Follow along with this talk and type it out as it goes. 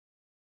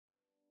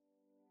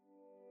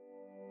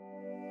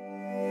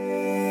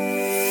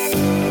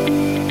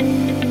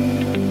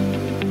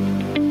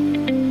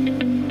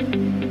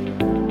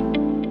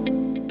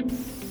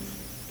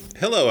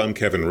I'm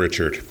Kevin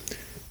Richard.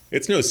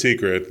 It's no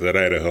secret that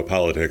Idaho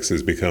politics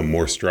has become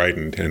more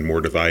strident and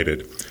more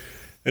divided.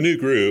 A new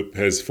group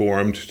has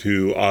formed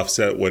to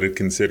offset what it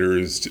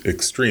considers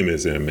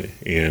extremism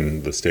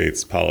in the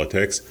state's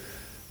politics.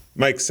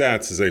 Mike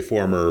Satz is a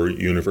former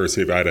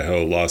University of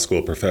Idaho Law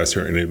School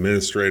professor and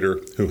administrator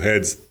who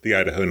heads the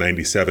Idaho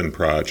 97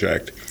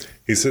 project.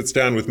 He sits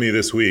down with me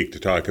this week to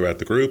talk about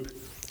the group,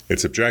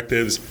 its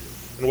objectives,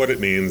 and what it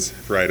means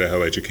for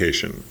Idaho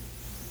education.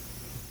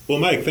 Well,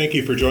 Mike, thank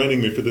you for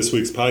joining me for this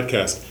week's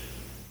podcast.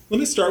 Let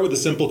me start with a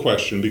simple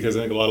question because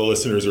I think a lot of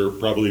listeners are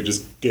probably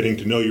just getting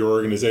to know your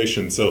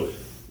organization. So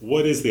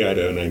what is the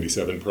Idaho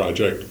 97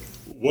 project?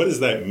 What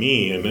does that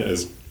mean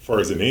as far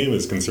as the name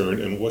is concerned,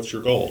 and what's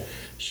your goal?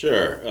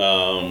 Sure.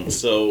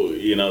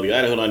 The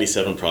Idaho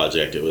 97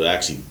 project, it was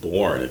actually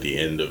born at the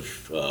end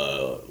of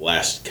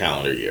last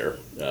calendar year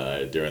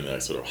during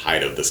the sort of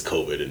height of this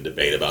COVID and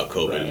debate about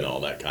COVID and all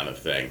that kind of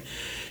thing.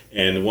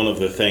 And one of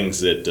the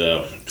things that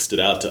stood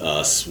out to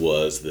us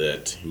was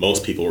that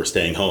most people were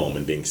staying home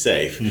and being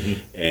safe. Mm-hmm.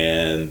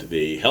 And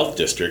the health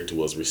district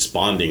was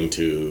responding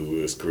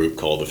to this group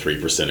called the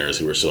 3%ers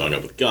who were showing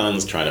up with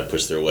guns, trying to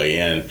push their way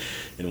in.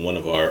 And one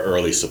of our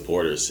early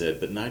supporters said,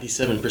 but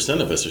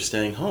 97% of us are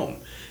staying home.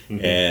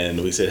 Mm-hmm.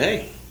 And we said,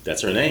 hey,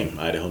 that's our name,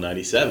 Idaho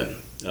 97.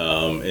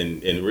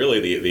 And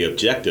really the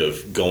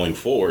objective going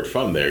forward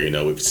from there,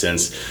 we've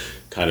since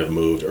kind of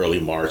moved. Early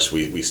March,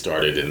 we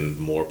started in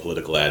more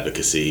political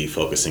advocacy,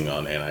 focusing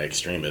on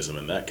anti-extremism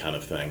and that kind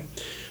of thing.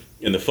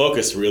 And the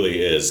focus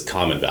really is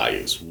common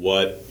values.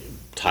 What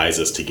ties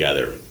us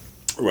together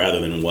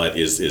rather than what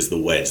is the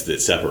wedge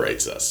that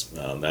separates us.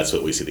 That's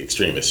what we see the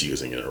extremists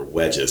using, are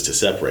wedges to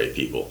separate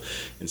people.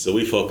 And so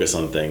we focus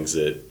on things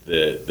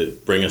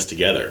that bring us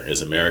together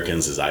as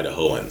Americans, as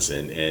Idahoans.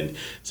 And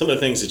some of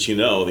the things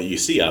that that you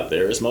see out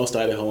there is most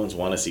Idahoans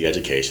want to see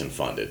education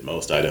funded.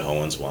 Most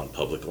Idahoans want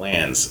public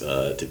lands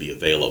to be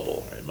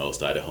available. Right?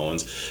 Most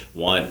Idahoans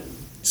want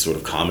sort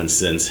of common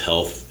sense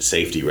health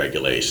safety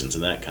regulations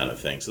and that kind of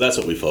thing. So that's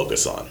what we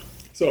focus on.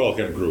 So it all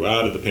kind of grew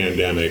out of the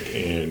pandemic,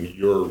 and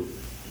your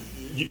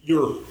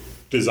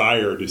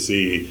desire to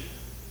see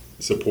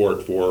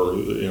support for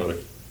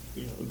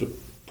the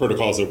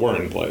protocols that were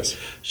in place.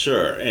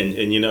 Sure, and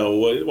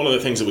one of the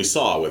things that we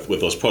saw with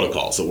those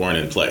protocols that weren't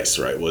in place,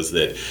 right, was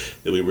that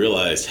we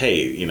realized,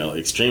 hey,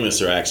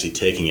 extremists are actually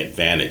taking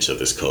advantage of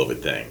this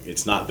COVID thing.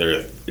 It's not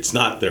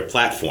their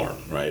platform,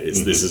 right?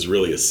 This is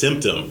really a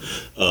symptom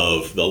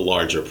of the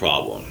larger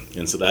problem,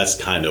 and so that's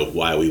kind of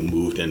why we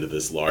moved into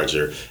this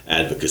larger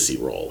advocacy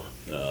role.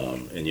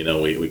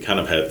 We kind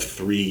of have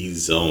three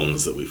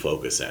zones that we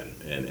focus in,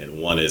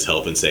 and one is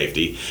health and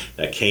safety.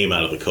 That came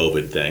out of the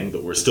COVID thing,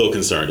 but we're still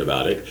concerned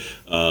about it.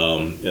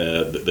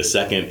 The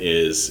second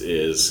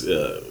is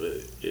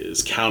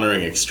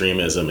countering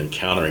extremism and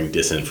countering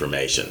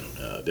disinformation.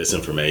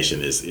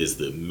 Disinformation is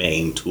the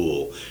main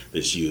tool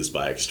that's used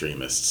by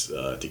extremists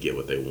to get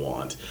what they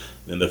want.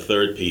 And the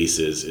third piece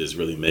is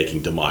really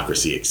making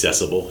democracy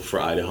accessible for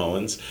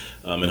Idahoans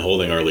and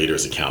holding our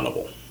leaders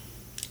accountable.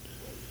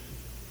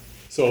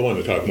 So I want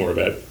to talk more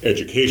about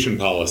education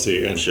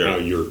policy and how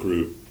your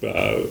group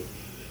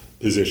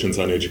positions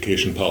on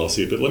education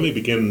policy. But let me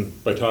begin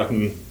by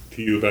talking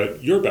to you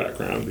about your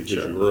background, because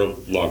you were a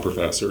law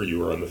professor, you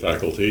were on the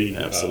faculty.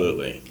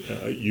 Absolutely.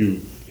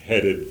 You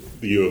headed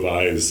the U of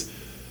I's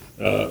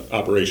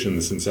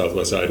operations in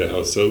Southwest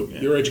Idaho. So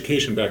your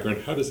education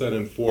background, how does that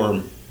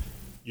inform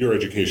your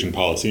education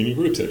policy and your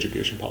group's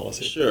education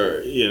policy?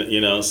 Sure.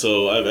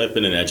 So I've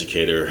been an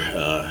educator,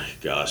 I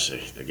guess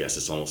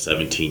it's almost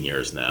 17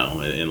 years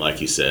now. And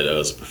like you said, I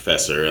was a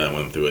professor. I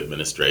went through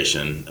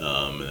administration,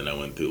 and then I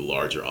went through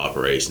larger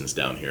operations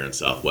down here in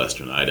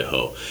southwestern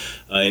Idaho.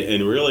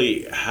 And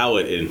really how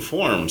it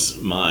informs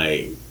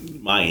my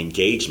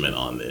engagement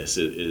on this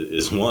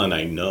is one,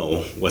 I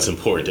know what's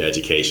important to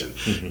education.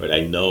 Mm-hmm. Right?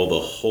 I know the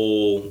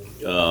whole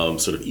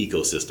sort of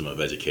ecosystem of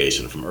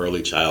education, from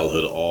early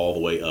childhood all the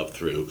way up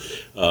through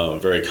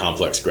very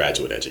complex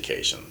graduate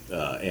education.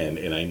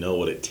 And I know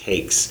what it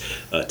takes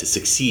to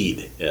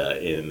succeed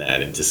in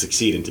that, and to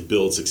succeed and to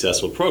build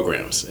successful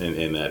programs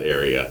in that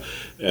area,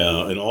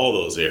 in all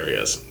those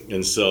areas.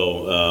 And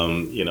so,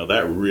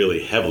 that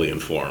really heavily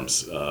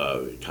informs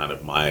kind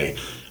of my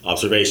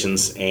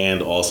observations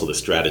and also the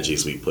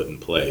strategies we put in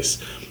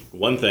place.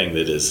 One thing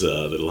that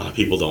a lot of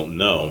people don't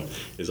know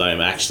is I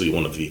am actually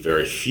one of the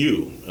very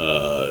few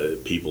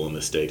people in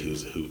the state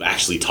who've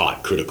actually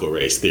taught critical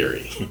race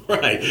theory.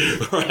 Right.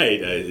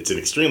 It's an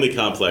extremely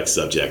complex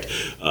subject,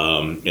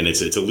 and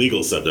it's a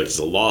legal subject. It's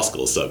a law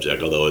school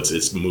subject, although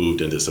it's moved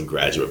into some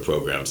graduate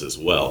programs as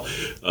well.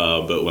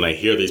 But when I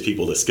hear these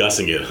people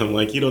discussing it, I'm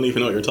like, you don't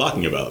even know what you're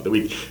talking about.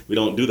 We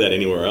don't do that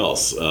anywhere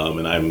else.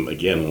 And I'm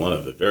again one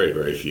of the very,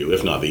 very few,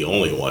 if not the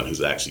only one,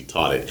 who's actually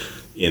taught it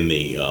in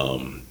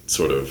the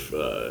sort of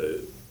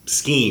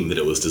scheme that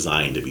it was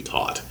designed to be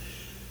taught.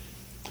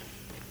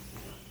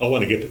 I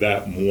want to get to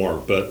that more,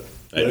 but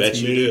I bet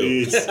you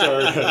do. It's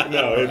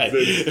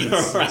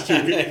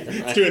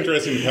too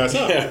interesting to pass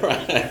on. Yeah,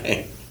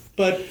 right.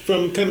 But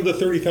from kind of the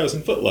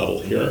 30,000 foot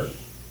level here,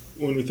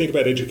 when we think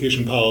about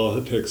education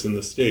politics in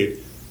the state,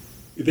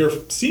 there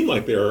seem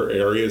like there are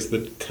areas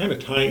that kind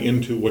of tie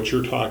into what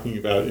you're talking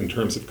about in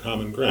terms of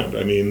common ground.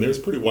 I mean, there's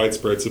pretty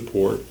widespread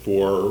support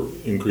for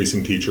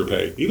increasing teacher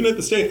pay, even at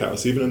the State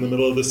House, even in the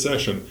middle of this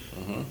session.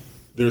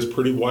 There's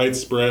pretty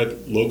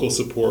widespread local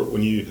support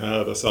when you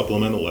have a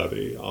supplemental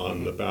levy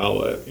on the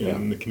ballot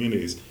in the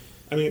communities.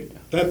 I mean,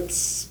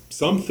 that's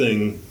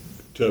something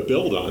to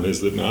build on,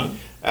 is it not?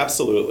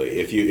 Absolutely.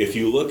 If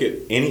you look at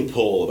any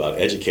poll about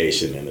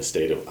education in the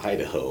state of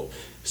Idaho,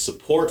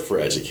 support for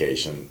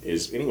education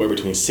is anywhere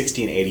between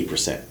 60 and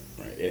 80%.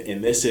 Right?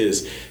 And this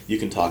is, you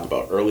can talk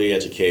about early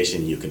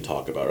education, you can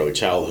talk about early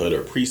childhood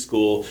or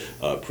preschool,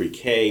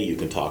 pre-K, you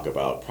can talk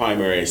about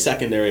primary,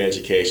 secondary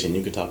education,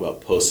 you can talk about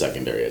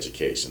post-secondary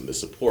education. The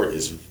support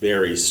is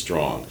very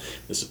strong.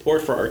 The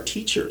support for our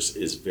teachers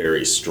is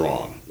very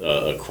strong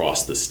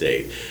across the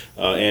state.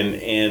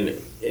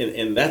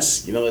 And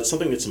that's, that's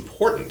something that's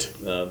important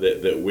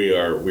that we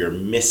are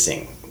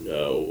missing.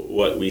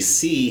 What we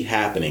see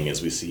happening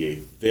is we see a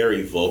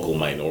very vocal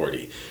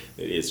minority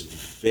that is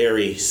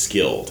very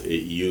skilled at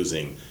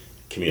using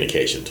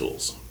communication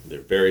tools.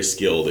 They're very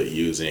skilled at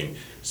using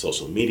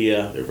social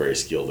media. They're very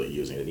skilled at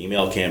using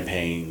email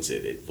campaigns,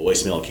 at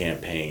voicemail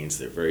campaigns.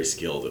 They're very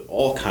skilled at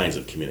all kinds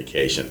of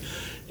communication.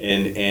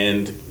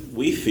 And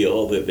we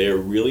feel that they're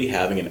really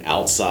having an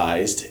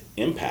outsized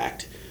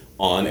impact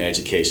on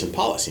education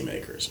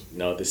policymakers.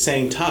 Now, at the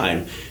same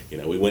time,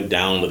 we went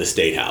down to the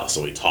State House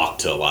and we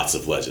talked to lots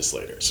of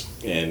legislators.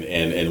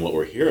 And what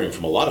we're hearing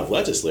from a lot of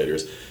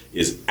legislators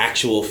is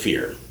actual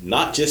fear.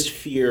 Not just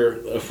fear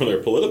from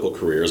their political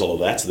careers,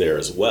 although that's there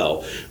as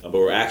well, but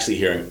we're actually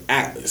hearing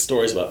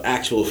stories about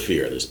actual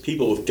fear. There's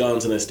people with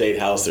guns in the State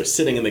House, they're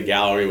sitting in the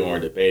gallery when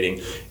we're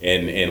debating,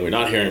 and we're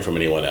not hearing from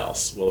anyone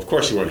else. Well, of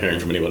course you weren't hearing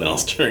from anyone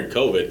else during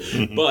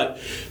COVID, but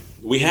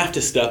we have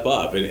to step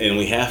up and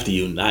we have to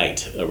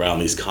unite around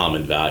these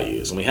common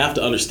values. And we have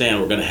to understand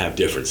we're going to have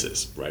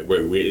differences, right?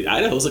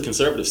 Idaho's a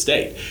conservative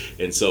state.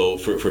 And so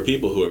for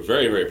people who are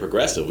very, very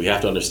progressive, we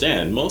have to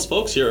understand most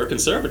folks here are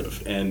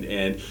conservative.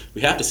 And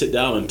we have to sit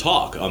down and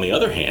talk. On the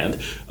other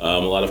hand, a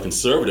lot of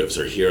conservatives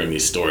are hearing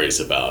these stories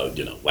about,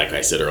 like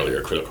I said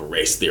earlier, critical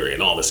race theory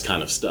and all this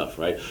kind of stuff,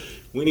 right?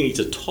 We need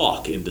to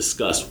talk and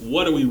discuss,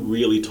 what are we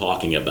really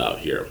talking about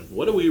here?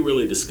 What are we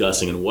really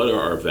discussing, and what are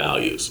our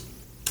values?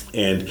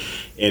 And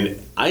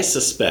I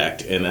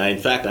suspect, and in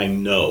fact I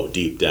know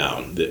deep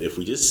down, that if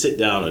we just sit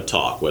down and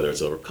talk, whether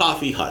it's over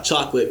coffee, hot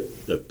chocolate,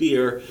 a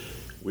beer,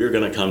 we're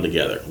going to come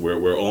together.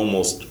 We're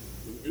almost,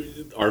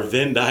 our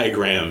Venn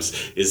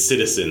diagrams as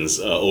citizens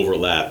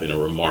overlap in a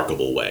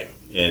remarkable way.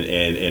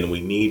 And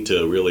we need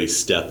to really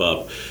step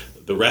up,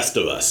 the rest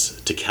of us,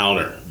 to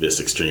counter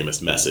this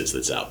extremist message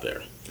that's out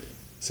there.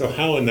 So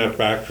how in that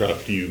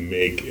backdrop do you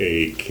make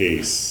a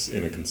case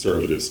in a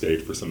conservative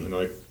state for something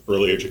like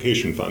early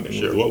education funding?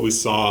 Sure. What we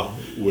saw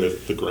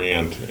with the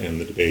grant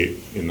and the debate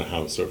in the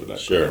House over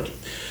that grant.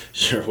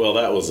 Sure. Well,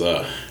 that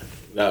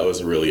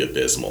was really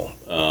abysmal.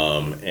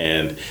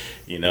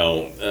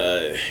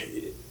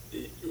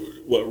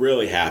 What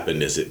really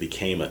happened is it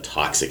became a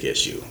toxic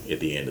issue at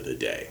the end of the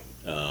day.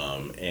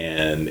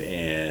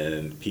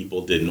 And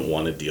people didn't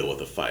want to deal with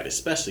the fight,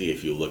 especially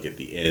if you look at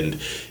the end.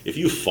 If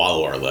you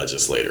follow our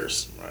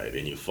legislators, right,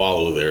 and you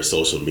follow their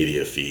social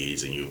media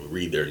feeds and you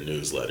read their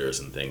newsletters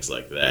and things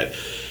like that,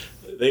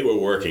 they were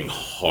working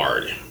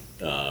hard,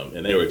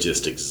 and they were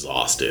just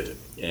exhausted.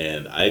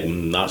 And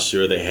I'm not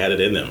sure they had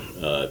it in them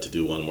to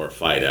do one more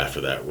fight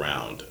after that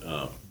round.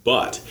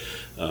 But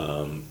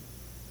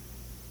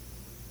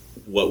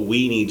what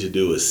we need to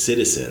do as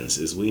citizens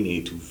is we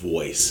need to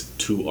voice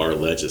to our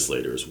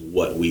legislators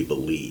what we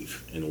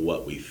believe and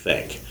what we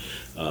think.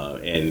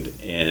 And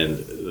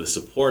the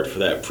support for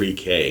that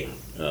pre-K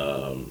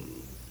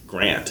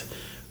grant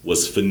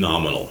was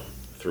phenomenal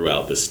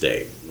throughout the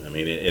state. I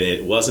mean,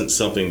 it wasn't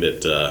something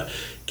that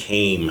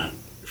came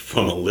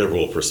from a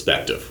liberal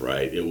perspective,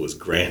 right? It was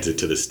granted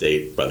to the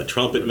state by the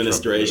Trump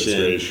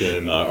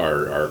administration.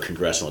 Our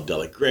congressional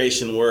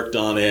delegation worked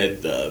on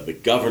it. The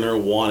governor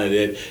wanted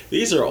it.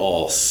 These are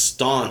all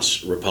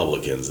staunch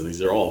Republicans, and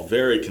these are all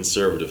very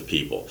conservative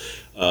people.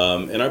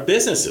 And our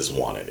businesses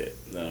wanted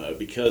it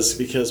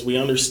because we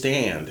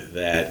understand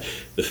that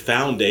the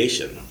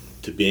foundation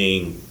to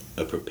being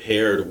a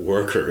prepared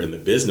worker in the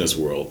business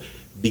world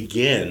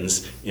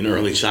begins in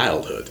early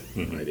childhood.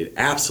 Mm-hmm. Right? It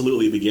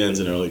absolutely begins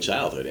in early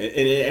childhood.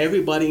 And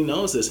everybody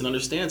knows this and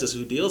understands this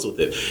who deals with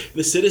it.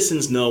 The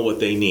citizens know what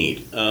they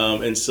need.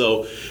 And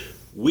so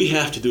we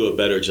have to do a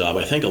better job.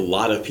 I think a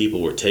lot of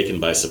people were taken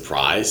by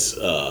surprise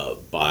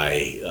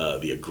by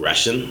the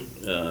aggression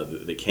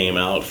that came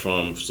out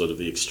from sort of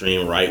the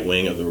extreme right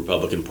wing of the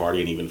Republican Party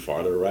and even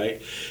farther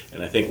right.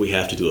 And I think we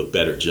have to do a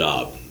better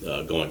job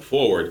going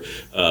forward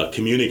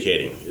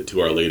communicating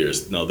to our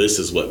leaders, no, this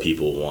is what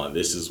people want.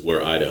 This is where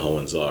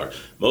Idahoans are.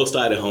 Most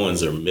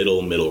Idahoans are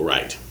middle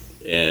right,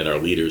 and our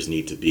leaders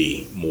need to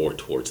be more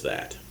towards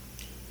that.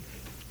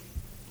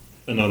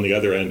 And on the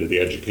other end of the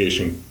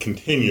education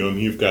continuum,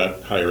 you've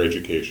got higher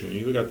education.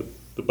 You've got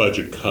the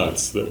budget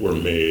cuts that were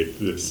made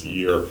this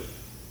year.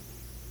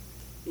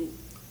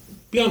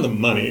 beyond the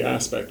money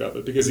aspect of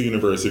it, because the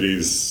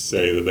universities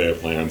say that they have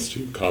plans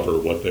to cover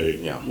what they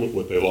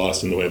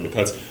lost in the way of the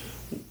cuts.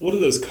 What do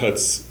those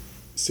cuts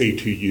say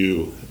to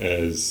you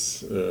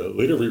as a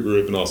leader of your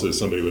group and also as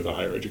somebody with a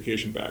higher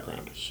education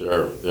background?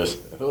 Sure.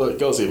 Well, it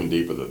goes even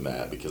deeper than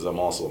that because I'm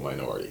also a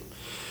minority.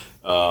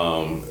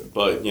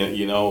 But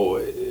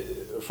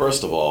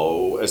first of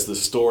all, as the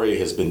story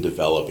has been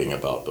developing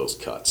about those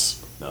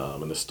cuts,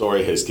 and the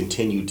story has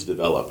continued to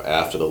develop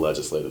after the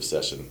legislative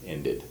session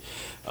ended.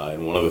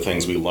 And one of the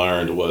things we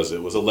learned was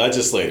it was a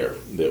legislator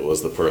that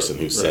was the person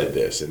who said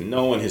this. And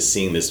no one has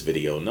seen this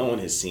video. No one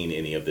has seen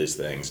any of these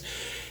things.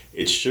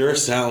 It sure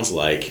sounds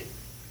like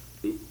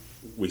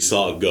we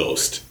saw a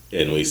ghost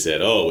and we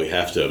said, oh, we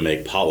have to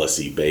make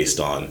policy based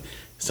on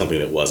something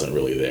that wasn't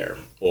really there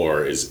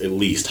or is at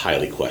least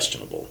highly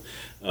questionable.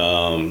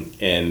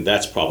 And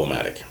that's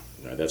problematic.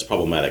 That's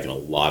problematic in a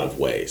lot of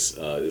ways.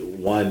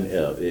 One,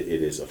 it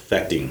is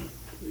affecting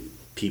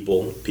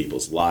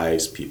people's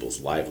lives,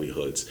 people's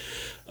livelihoods.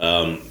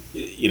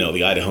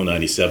 The Idaho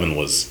 97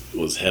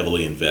 was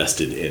heavily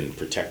invested in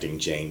protecting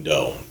Jane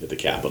Doe at the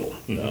Capitol.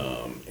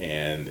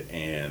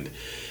 And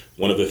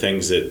one of the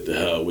things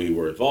that we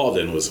were involved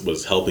in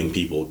was helping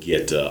people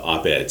get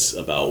op-eds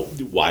about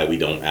why we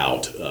don't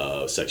out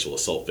sexual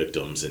assault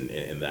victims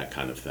and that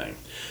kind of thing.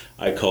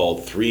 I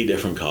called 3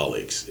 different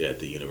colleagues at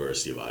the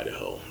University of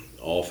Idaho.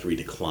 All 3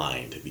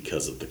 declined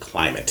because of the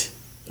climate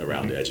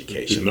around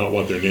education. Did not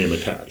want their name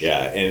attached.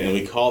 Yeah, and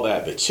we call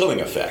that the chilling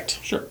effect.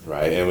 Sure.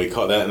 Right, and we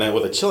call that, and then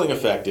what the chilling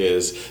effect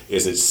is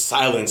it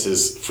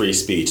silences free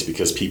speech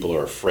because people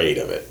are afraid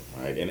of it.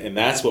 Right, and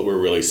that's what we're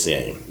really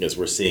seeing, is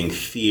we're seeing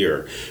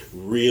fear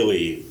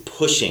really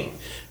pushing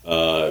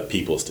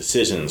people's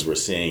decisions. We're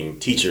seeing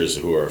teachers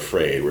who are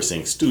afraid. We're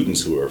seeing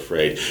students who are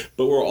afraid.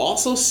 But we're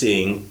also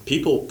seeing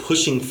people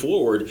pushing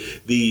forward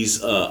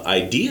these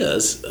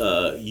ideas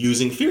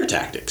using fear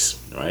tactics.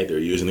 Right? They're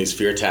using these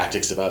fear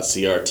tactics about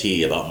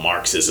CRT, about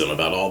Marxism,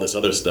 about all this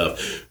other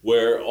stuff,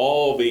 where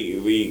all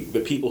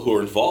the people who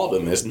are involved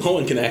in this, no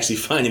one can actually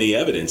find any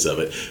evidence of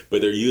it,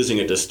 but they're using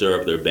it to stir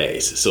up their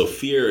base. So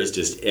fear is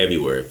just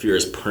everywhere. Fear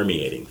is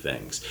permeating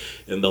things.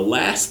 And the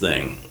last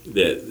thing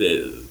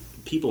that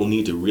people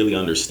need to really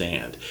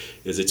understand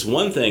is it's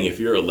one thing if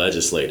you're a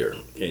legislator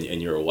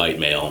and you're a white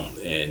male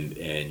and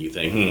you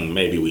think,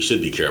 maybe we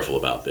should be careful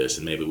about this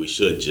and maybe we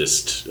should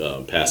just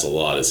pass a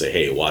law to say,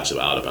 hey, watch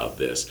out about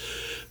this.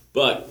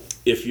 But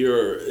if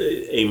you're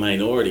a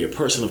minority, a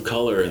person of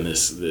color in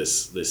this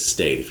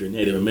state, if you're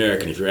Native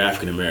American, if you're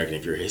African American,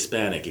 if you're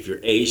Hispanic, if you're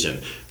Asian,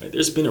 right,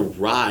 there's been a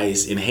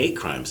rise in hate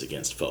crimes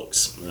against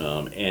folks.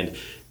 And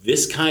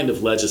this kind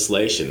of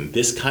legislation,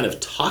 this kind of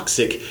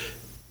toxic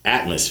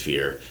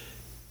atmosphere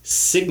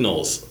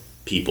signals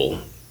people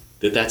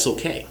that that's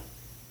okay.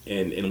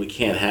 And we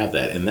can't have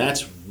that. And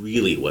that's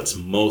really what's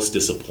most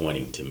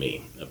disappointing to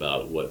me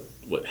about what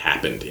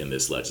happened in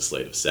this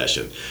legislative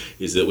session,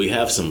 is that we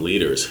have some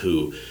leaders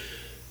who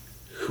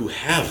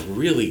have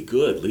really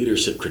good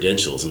leadership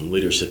credentials and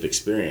leadership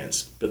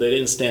experience, but they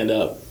didn't stand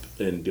up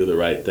and do the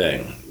right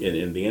thing. And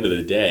at the end of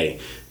the day,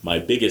 my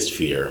biggest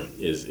fear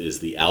is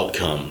the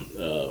outcome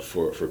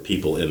for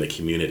people in the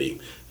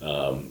community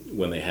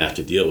when they have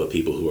to deal with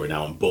people who are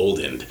now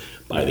emboldened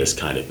by this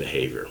kind of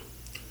behavior.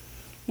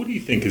 What do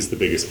you think is the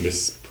biggest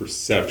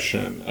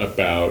misperception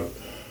about,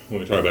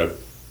 when we talk about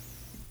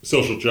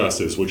social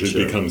justice, which has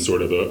become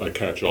sort of a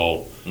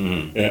catch-all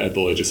at the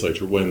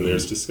legislature, when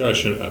there's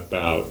discussion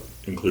about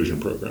inclusion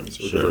programs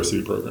or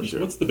diversity programs?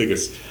 What's the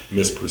biggest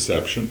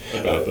misperception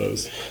about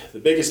those? The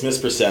biggest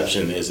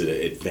misperception is that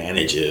it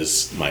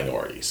advantages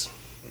minorities,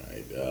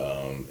 right?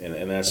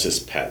 And that's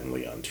just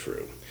patently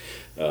untrue.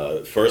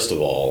 First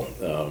of all,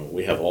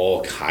 we have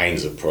all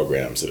kinds of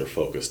programs that are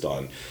focused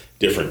on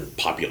different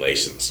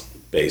populations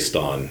based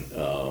on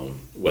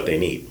what they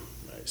need.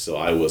 Right? So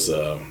I was,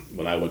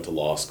 when I went to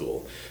law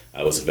school,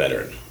 I was a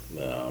veteran.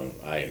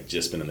 I had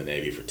just been in the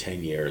Navy for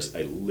 10 years.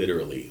 I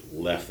literally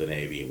left the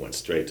Navy, went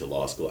straight to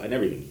law school. I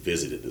never even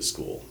visited the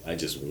school. I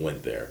just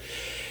went there.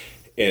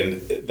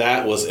 And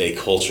that was a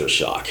culture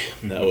shock.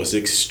 That was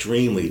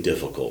extremely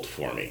difficult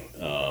for me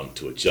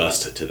to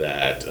adjust to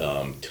that,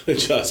 to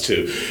adjust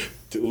to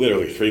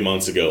literally 3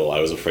 months ago,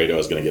 I was afraid I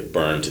was going to get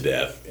burned to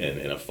death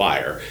in a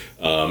fire.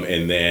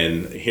 And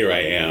then here I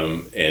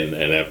am, and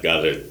I've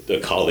got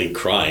a colleague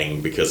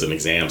crying because an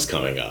exam's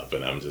coming up.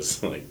 And I'm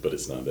just like, but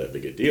it's not that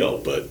big a deal.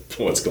 But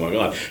what's going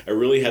on? I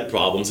really had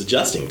problems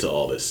adjusting to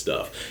all this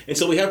stuff. And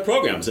so we have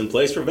programs in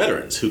place for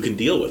veterans who can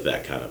deal with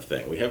that kind of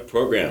thing. We have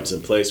programs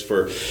in place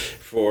for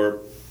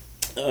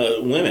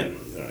women,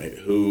 right,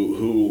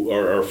 who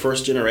are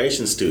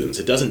first-generation students.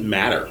 It doesn't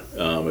matter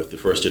if the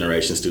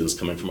first-generation student's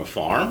coming from a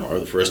farm or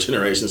the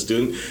first-generation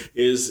student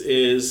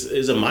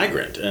is a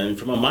migrant and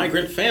from a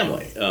migrant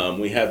family.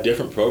 We have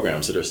different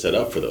programs that are set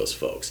up for those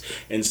folks.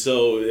 And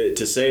so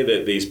to say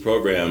that these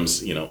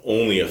programs,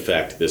 only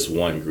affect this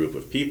one group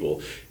of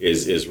people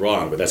is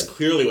wrong. But that's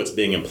clearly what's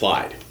being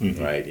implied,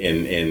 right,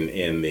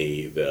 in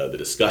the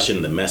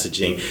discussion, the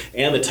messaging,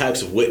 and the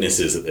types of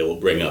witnesses that they will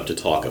bring up to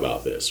talk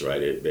about this,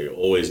 right? They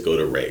always go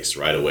to race,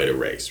 right away to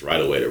race,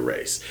 right away to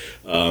race.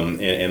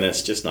 And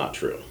that's just not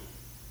true.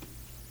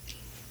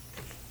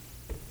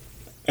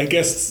 I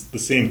guess the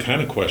same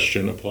kind of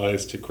question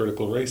applies to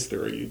critical race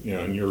theory,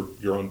 and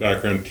your own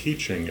background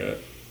teaching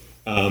it.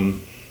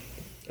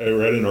 I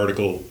read an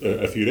article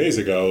a few days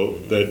ago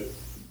that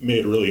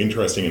made a really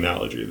interesting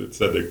analogy that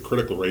said that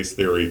critical race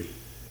theory,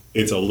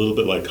 it's a little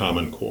bit like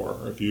Common Core.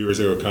 A few years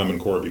ago, Common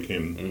Core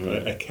became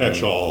a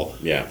catch-all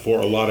for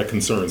a lot of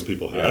concerns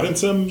people had, and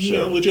some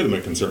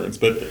legitimate concerns.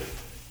 But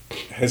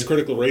has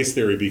critical race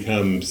theory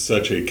become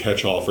such a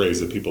catch-all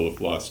phrase that people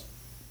have lost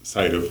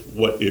sight of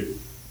what it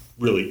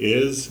really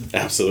is?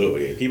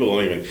 Absolutely.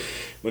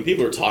 When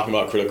people are talking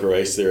about critical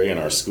race theory in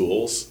our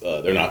schools,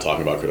 they're not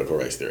talking about critical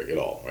race theory at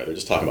all, right? They're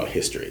just talking about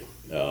history.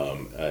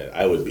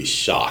 I would be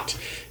shocked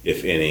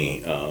if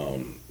any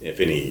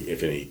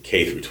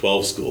K through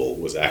 12 school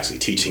was actually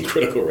teaching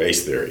critical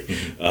race theory,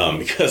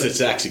 because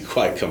it's actually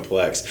quite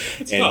complex.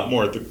 It's not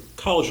more at the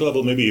college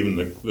level, maybe even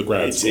the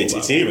grad school level.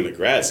 It's even the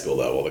grad school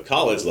level. The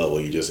college level,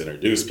 you just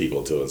introduce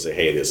people to it and say,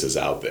 hey, this is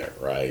out there,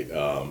 right?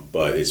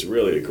 But it's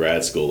really the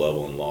grad school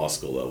level and law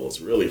school level. It's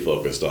really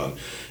focused on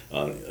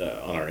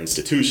our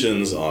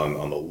institutions,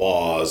 on the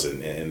laws,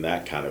 and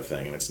that kind of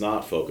thing, and it's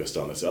not focused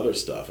on this other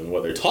stuff. And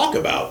what they talk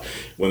about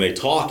when they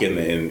talk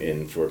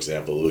in for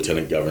example, the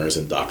Lieutenant Governor's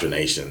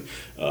Indoctrination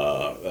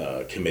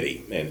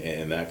Committee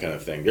and that kind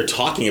of thing, they're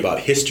talking about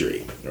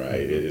history,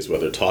 right? It is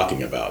what they're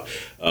talking about.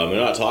 They're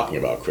not talking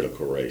about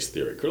critical race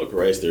theory. Critical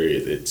race theory,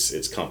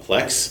 it's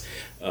complex.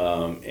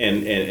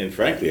 And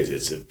frankly,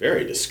 it's a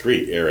very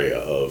discrete area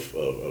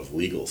of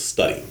legal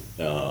study.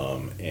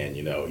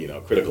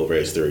 And critical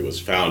race theory was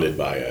founded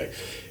by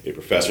a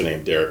professor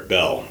named Derek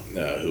Bell,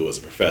 who was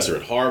a professor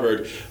at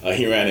Harvard.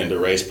 He ran into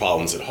race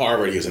problems at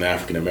Harvard. He was an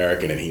African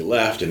American, and he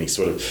left, and he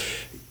sort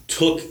of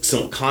took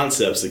some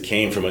concepts that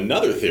came from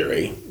another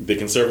theory the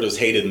conservatives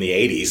hated in the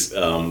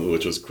 80s,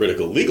 which was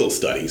critical legal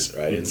studies,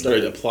 right? And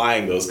started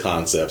applying those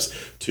concepts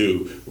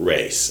to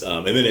race.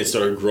 And then it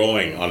started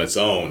growing on its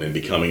own and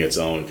becoming its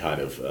own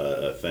kind of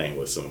thing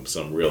with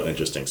some real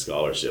interesting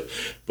scholarship.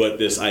 But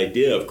this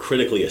idea of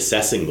critically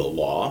assessing the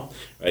law,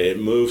 right, it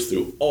moves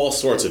through all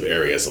sorts of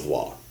areas of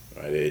law.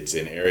 Right? It's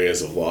in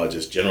areas of law,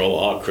 just general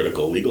law,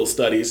 critical legal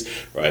studies,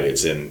 right?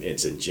 It's in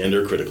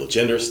gender, critical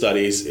gender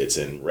studies. It's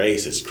in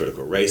race, it's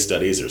critical race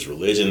studies. There's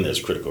religion, there's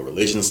critical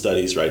religion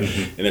studies, right?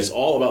 And it's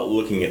all about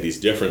looking at these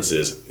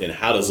differences and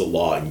how does the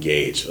law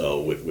engage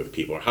with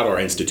people, or how do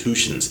our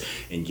institutions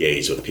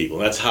engage with people?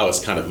 And that's how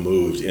it's kind of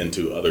moved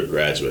into other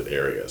graduate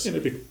areas. And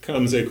it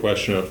becomes a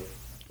question of,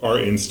 are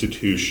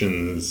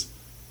institutions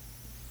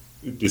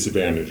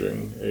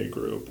disadvantaging a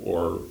group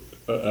or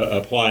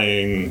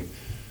applying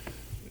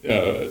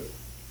a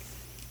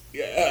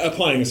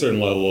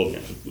certain level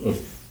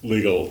of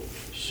legal,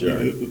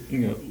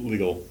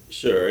 legal.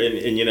 Sure,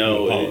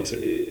 and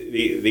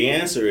the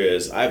answer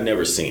is I've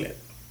never seen it.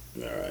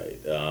 All right,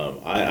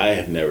 I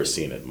have never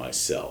seen it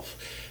myself.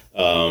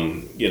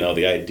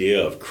 The idea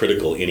of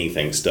critical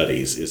anything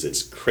studies is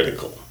it's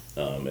critical.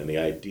 And the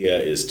idea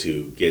is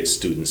to get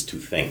students to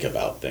think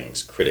about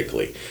things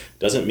critically.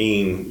 Doesn't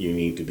mean you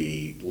need to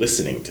be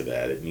listening to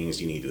that. It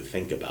means you need to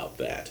think about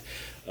that.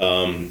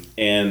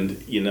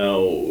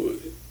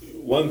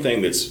 One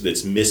thing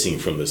that's missing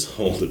from this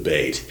whole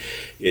debate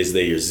is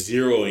that you're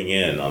zeroing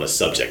in on a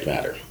subject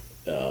matter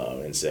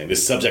and saying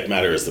this subject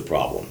matter is the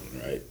problem,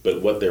 right?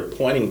 But what they're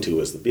pointing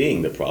to as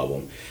being the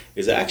problem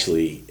is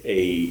actually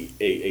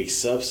a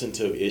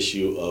substantive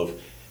issue of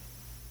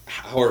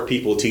how are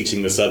people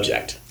teaching the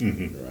subject,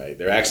 right?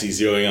 They're actually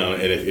zeroing on,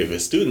 and if a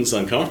student's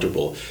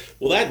uncomfortable,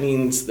 well, that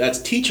means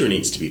that teacher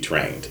needs to be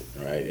trained,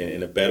 right,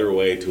 in a better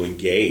way to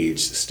engage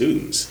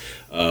students.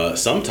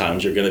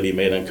 Sometimes you're going to be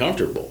made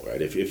uncomfortable,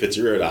 right? If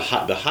you're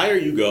at the higher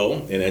you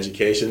go in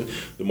education,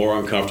 the more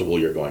uncomfortable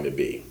you're going to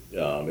be.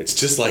 It's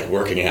just like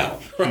working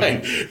out,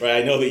 right?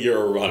 Right. I know that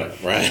you're a runner,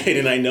 right?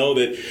 And I know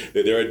that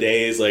there are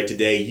days like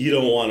today you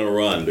don't want to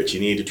run, but you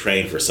need to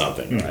train for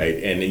something,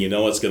 right? And you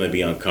know it's going to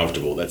be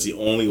uncomfortable. That's the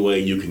only way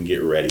you can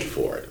get ready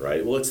for it,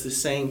 right? Well, it's the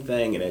same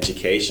thing in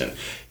education.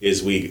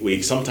 Is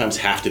we sometimes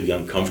have to be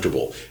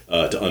uncomfortable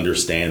to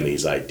understand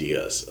these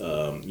ideas.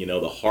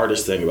 The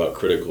hardest thing about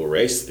critical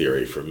race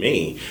theory for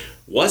me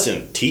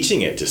wasn't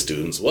teaching it to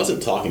students,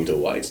 wasn't talking to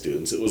white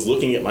students. It was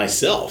looking at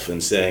myself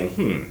and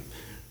saying,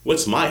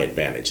 what's my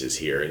advantages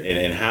here,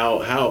 and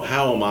how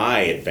am I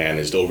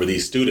advantaged over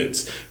these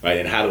students, right?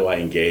 And how do I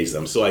engage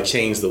them? So I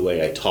changed the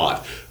way I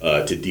taught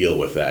to deal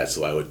with that.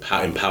 So I would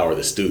empower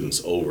the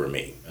students over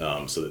me,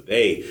 so that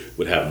they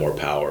would have more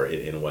power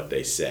in what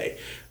they say.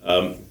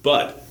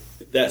 But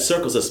that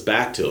circles us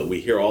back to it.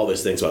 We hear all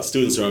these things about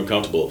students are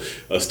uncomfortable,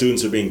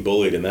 students are being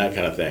bullied, and that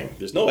kind of thing.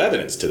 There's no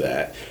evidence to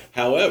that.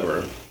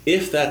 However,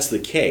 if that's the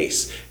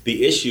case,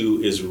 the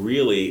issue is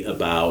really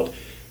about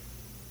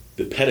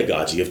the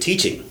pedagogy of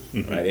teaching,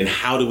 right? And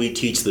how do we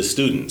teach the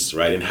students,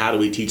 right? And how do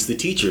we teach the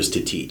teachers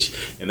to teach?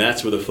 And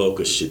that's where the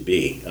focus should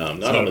be,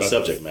 not on the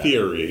subject matter.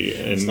 Theory,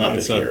 and it's not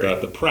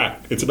about the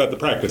practice. It's about the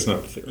practice,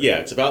 not the theory. Yeah,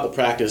 it's about the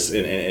practice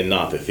and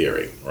not the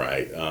theory,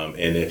 right?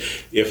 And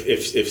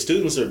if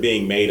students are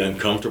being made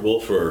uncomfortable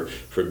for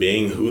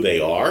being who they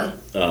are,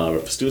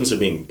 if students are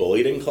being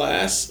bullied in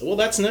class, well,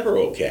 that's never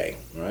okay,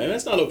 right?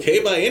 That's not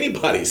okay by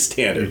anybody's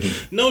standard.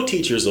 No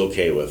teacher's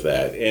okay with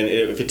that. And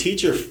if a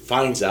teacher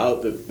finds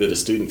out that a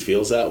student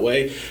feels that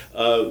way,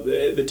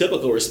 the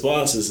typical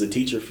response is the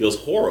teacher feels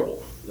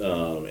horrible.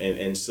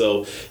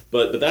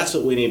 But that's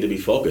what we need to be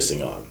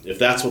focusing on, if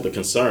that's what the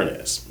concern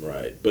is,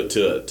 right? But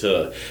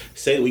to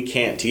say we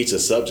can't teach a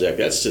subject,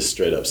 that's just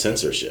straight up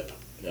censorship.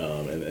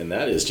 And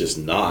that is just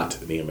not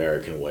the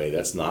American way.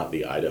 That's not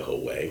the Idaho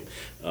way.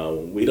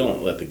 We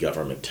don't let the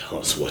government tell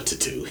us what to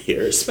do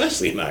here,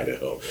 especially in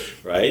Idaho,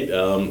 right?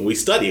 We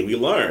study, we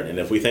learn, and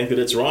if we think that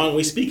it's wrong,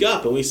 we speak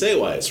up and we say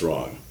why it's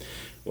wrong.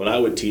 When I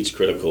would teach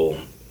critical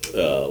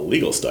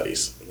legal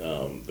studies,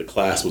 the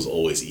class was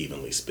always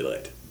evenly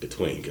split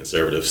between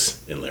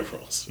conservatives and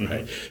liberals,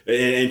 right?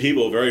 And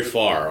people very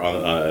far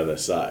on the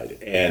side.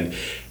 And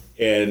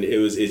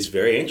it's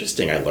very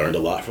interesting. I learned a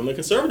lot from the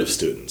conservative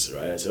students,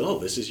 right? I said, oh,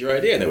 this is your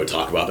idea. And they would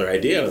talk about their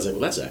idea. And I was like,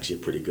 well, that's actually a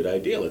pretty good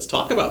idea. Let's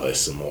talk about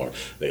this some more.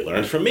 They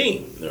learned from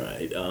me,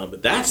 right?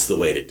 But that's the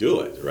way to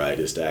do it, right,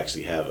 is to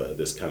actually have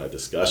this kind of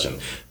discussion.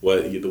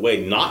 The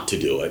way not to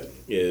do it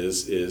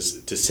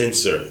is to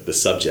censor the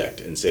subject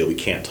and say we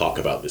can't talk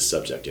about this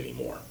subject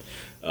anymore.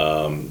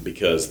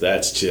 Because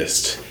that's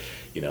just...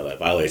 that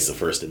violates the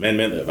First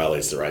Amendment, that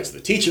violates the rights of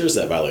the teachers,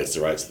 that violates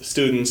the rights of the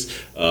students,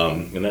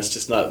 and that's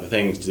just not the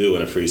thing to do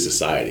in a free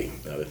society.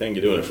 The thing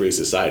to do in a free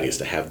society is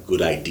to have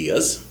good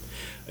ideas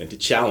and to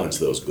challenge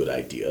those good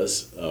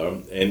ideas.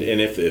 And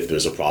if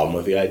there's a problem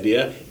with the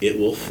idea, it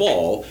will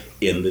fall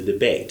in the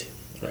debate.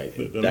 Right?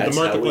 The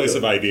marketplace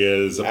of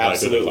ideas applied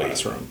to the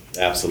classroom.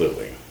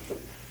 Absolutely.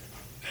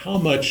 How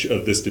much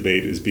of this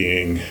debate is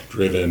being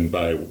driven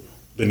by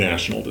the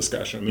national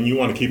discussion? I mean, you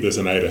want to keep this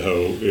an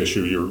Idaho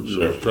issue.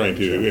 You're trying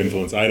to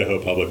influence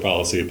Idaho public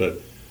policy,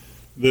 but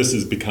this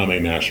has become a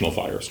national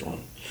firestorm.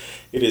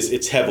 It is.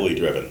 It's heavily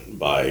driven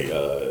by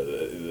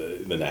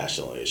the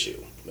national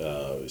issue.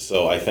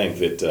 So I think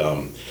that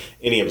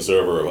any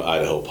observer of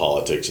Idaho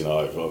politics,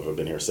 I've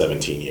been here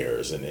 17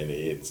 years, and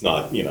it's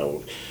not,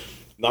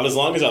 not as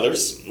long as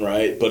others,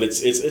 right? But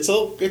it's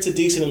a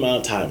decent amount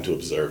of time to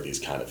observe these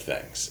kind of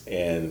things.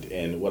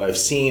 And what I've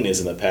seen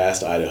is in the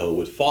past, Idaho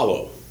would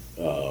follow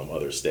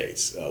other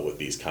states with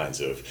these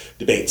kinds of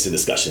debates and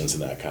discussions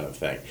and that kind of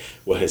thing.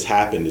 What has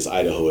happened is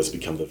Idaho has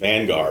become the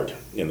vanguard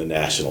in the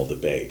national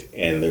debate,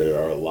 and there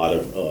are a lot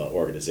of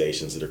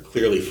organizations that are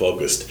clearly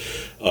focused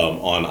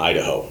on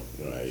Idaho.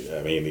 Right?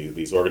 I mean,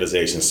 these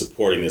organizations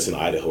supporting this in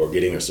Idaho are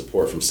getting their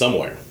support from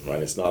somewhere.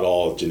 Right? It's not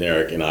all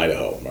generic in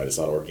Idaho. Right? It's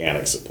not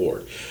organic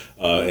support.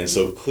 And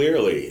so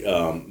clearly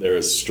there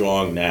is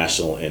strong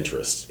national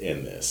interest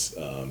in this,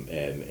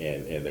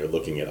 and they're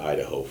looking at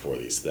Idaho for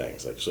these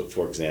things. Like, so,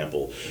 for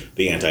example,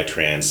 the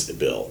anti-trans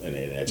bill in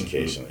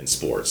education and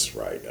sports,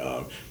 right?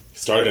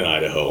 Started in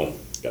Idaho,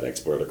 got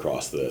exported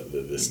across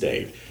the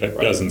state. Right?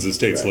 Dozens of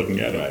states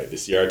looking at it. Right. The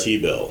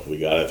CRT bill, we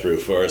got it through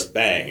first,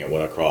 bang, it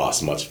went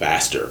across much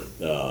faster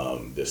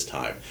this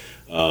time.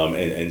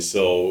 And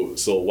so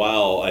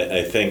while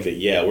I think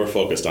that, we're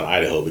focused on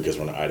Idaho because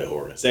we're an Idaho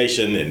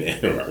organization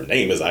and our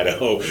name is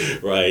Idaho,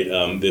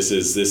 right? This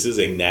is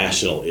a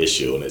national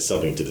issue, and it's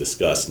something to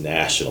discuss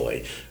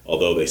nationally,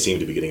 although they seem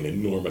to be getting an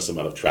enormous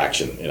amount of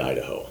traction in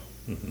Idaho.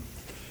 Mm-hmm.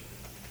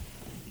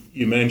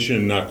 You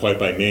mentioned, not quite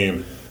by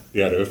name,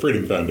 the Idaho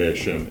Freedom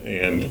Foundation,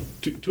 and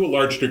to a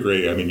large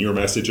degree, I mean, your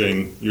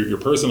messaging, your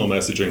personal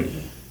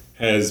messaging,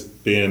 has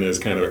been as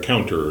kind of a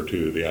counter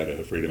to the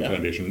Idaho Freedom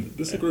Foundation.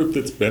 This is a group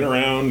that's been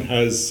around,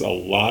 has a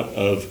lot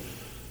of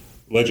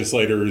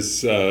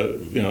legislators,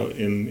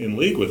 in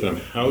league with them.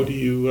 How do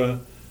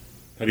you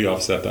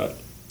offset that?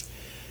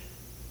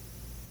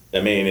 I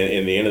mean,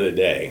 in the end of the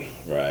day,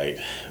 right,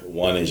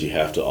 one is you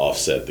have to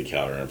offset the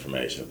counter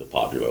information at the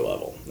popular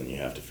level, and you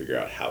have to figure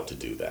out how to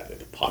do that at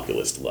the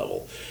populist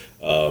level.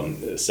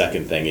 The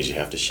second thing is you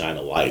have to shine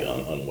a light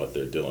on what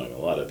they're doing. A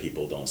lot of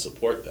people don't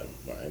support them,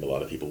 right? A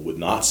lot of people would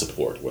not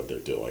support what they're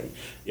doing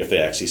if they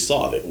actually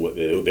saw that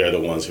they're the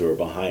ones who are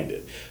behind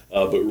it.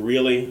 But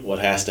really what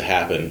has to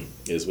happen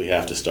is we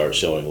have to start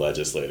showing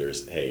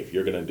legislators, hey, if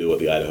you're going to do what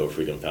the Idaho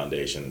Freedom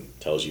Foundation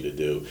tells you to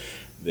do,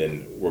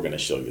 then we're going to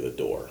show you the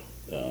door.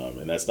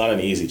 And that's not an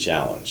easy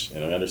challenge,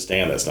 and I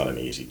understand that's not an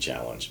easy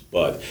challenge,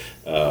 but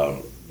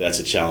that's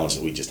a challenge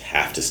that we just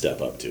have to step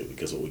up to,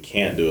 because what we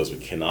can't do is we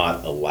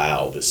cannot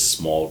allow this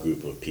small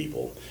group of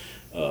people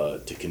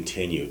to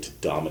continue to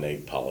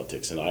dominate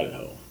politics in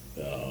Idaho.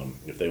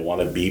 If they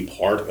want to be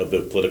part of the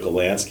political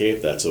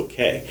landscape, that's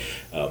okay.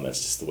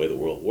 That's just the way the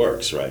world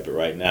works, right? But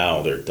right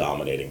now, they're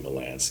dominating the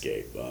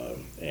landscape,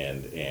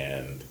 and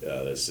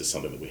that's just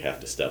something that we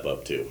have to step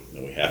up to,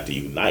 and we have to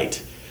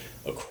unite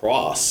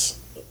across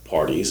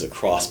parties,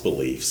 across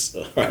beliefs,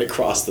 right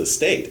across the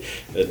state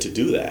to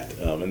do that.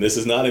 And this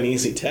is not an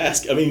easy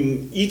task. I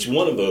mean, each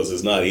one of those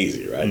is not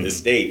easy, right? Mm-hmm. The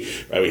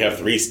state, right? We have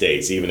 3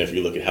 states, even if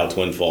you look at how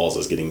Twin Falls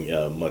is getting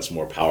much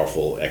more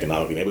powerful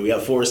economically. Maybe we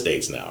have 4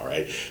 states now,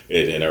 right?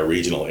 In our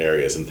regional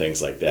areas and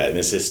things like that. And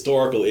there's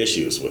historical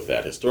issues with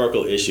that,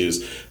 historical issues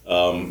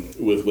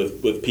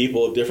with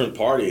people of different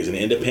parties and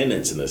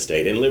independents in the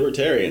state and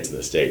libertarians in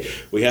the state.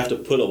 We have to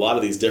put a lot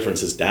of these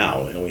differences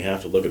down, and we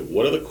have to look at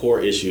what are the core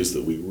issues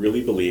that we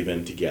really believe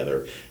in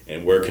together,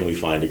 and where can we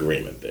find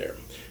agreement there.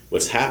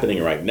 What's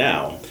happening right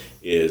now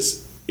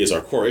is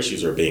our core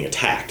issues are being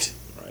attacked.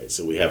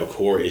 So we have a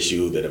core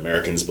issue that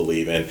Americans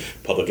believe in,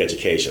 public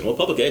education. Well,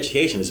 public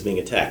education is being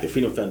attacked. The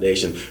Freedom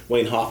Foundation,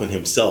 Wayne Hoffman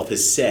himself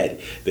has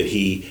said that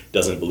he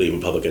doesn't believe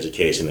in public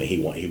education, and he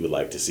would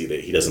like to see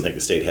that he doesn't think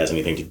the state has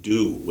anything to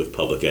do with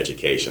public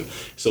education.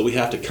 So we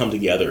have to come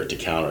together to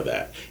counter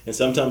that. And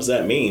sometimes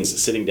that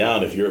means sitting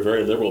down, if you're a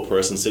very liberal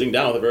person, sitting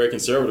down with a very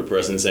conservative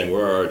person and saying,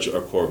 where are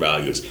our core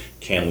values?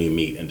 Can we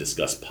meet and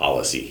discuss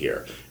policy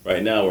here?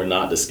 Right now, we're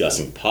not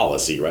discussing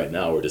policy. Right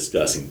now, we're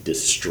discussing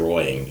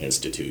destroying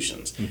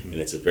institutions. Mm-hmm.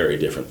 And it's a very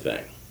different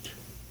thing.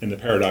 And the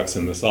paradox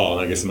in this all,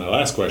 and I guess my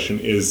last question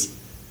is,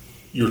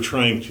 you're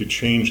trying to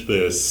change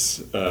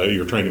this,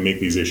 you're trying to make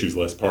these issues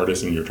less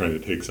partisan, you're trying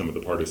to take some of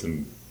the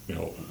partisan,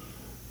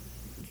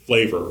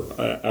 flavor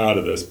out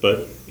of this,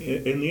 but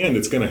in the end,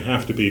 it's going to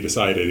have to be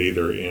decided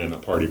either in a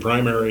party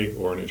primary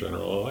or in a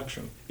general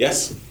election.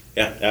 Yes.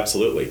 Yeah,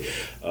 absolutely.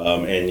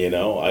 And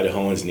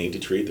Idahoans need to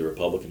treat the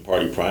Republican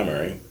Party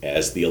primary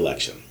as the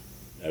election.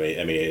 I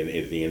mean,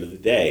 at the end of the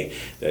day,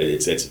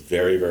 it's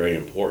very, very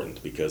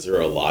important, because there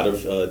are a lot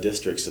of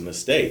districts in the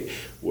state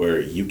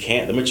where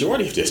the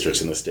majority of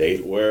districts in the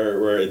state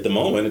where at the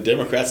moment a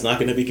Democrat's not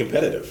going to be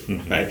competitive,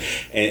 mm-hmm. right?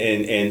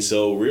 And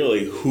so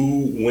really,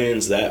 who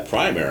wins that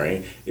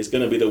primary is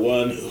going to be the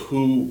one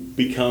who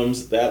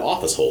becomes that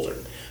office holder.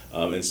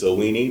 And so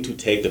we need to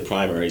take the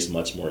primaries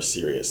much more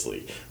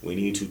seriously. We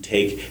need to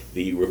take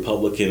the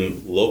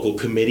Republican local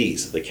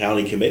committees, the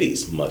county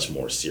committees, much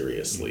more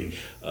seriously.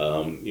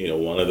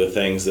 Mm-hmm. One of the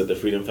things that the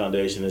Freedom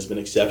Foundation has been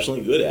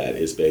exceptionally good at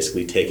is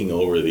basically taking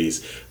over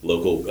these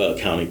local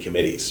county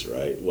committees,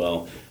 right?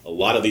 Well, a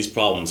lot of these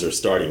problems are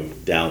starting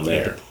down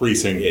there. At the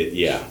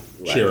precinct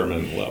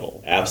chairman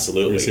level.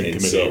 Absolutely. Precinct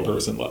committee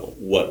person level.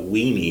 What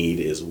we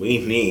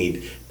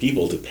need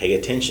people to pay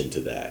attention to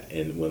that.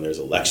 And when there's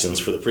elections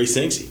for the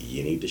precincts,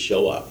 you need to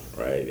show up,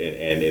 right?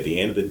 And at the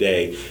end of the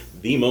day,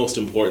 the most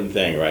important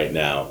thing right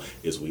now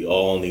is we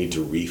all need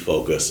to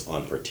refocus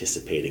on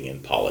participating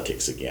in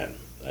politics again.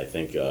 I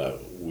think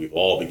we've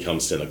all become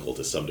cynical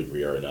to some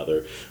degree or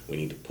another. We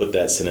need to put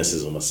that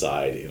cynicism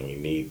aside, and we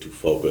need to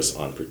focus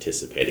on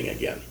participating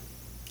again.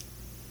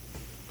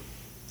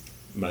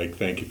 Mike,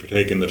 thank you for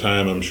taking the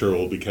time. I'm sure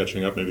we'll be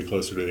catching up maybe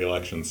closer to the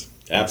elections.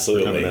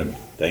 Absolutely.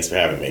 Thanks for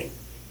having me.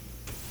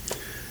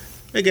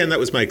 Again, that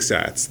was Mike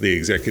Satz, the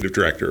executive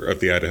director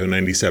of the Idaho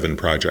 97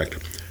 Project.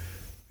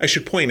 I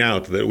should point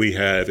out that we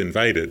have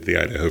invited the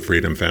Idaho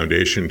Freedom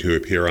Foundation to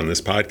appear on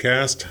this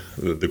podcast.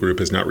 The group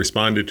has not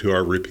responded to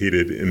our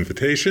repeated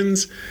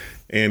invitations,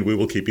 and we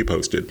will keep you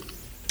posted.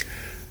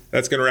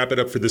 That's going to wrap it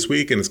up for this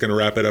week, and it's going to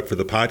wrap it up for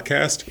the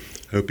podcast.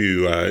 Hope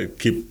you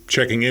keep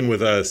checking in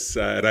with us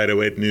at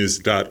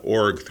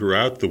idahoednews.org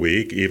throughout the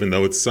week. Even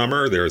though it's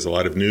summer, there's a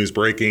lot of news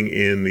breaking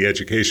in the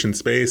education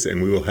space,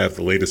 and we will have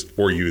the latest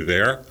for you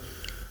there.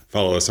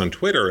 Follow us on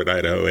Twitter at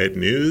Idaho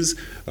EdNews.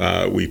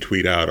 We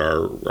tweet out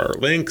our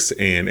links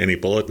and any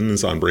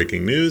bulletins on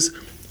breaking news.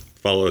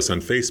 Follow us on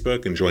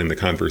Facebook and join the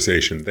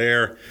conversation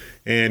there.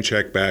 And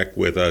check back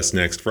with us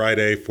next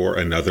Friday for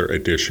another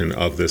edition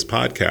of this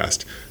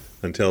podcast.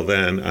 Until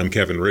then, I'm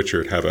Kevin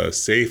Richard. Have a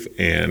safe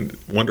and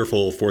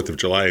wonderful 4th of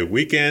July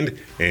weekend,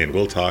 and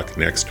we'll talk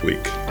next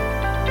week.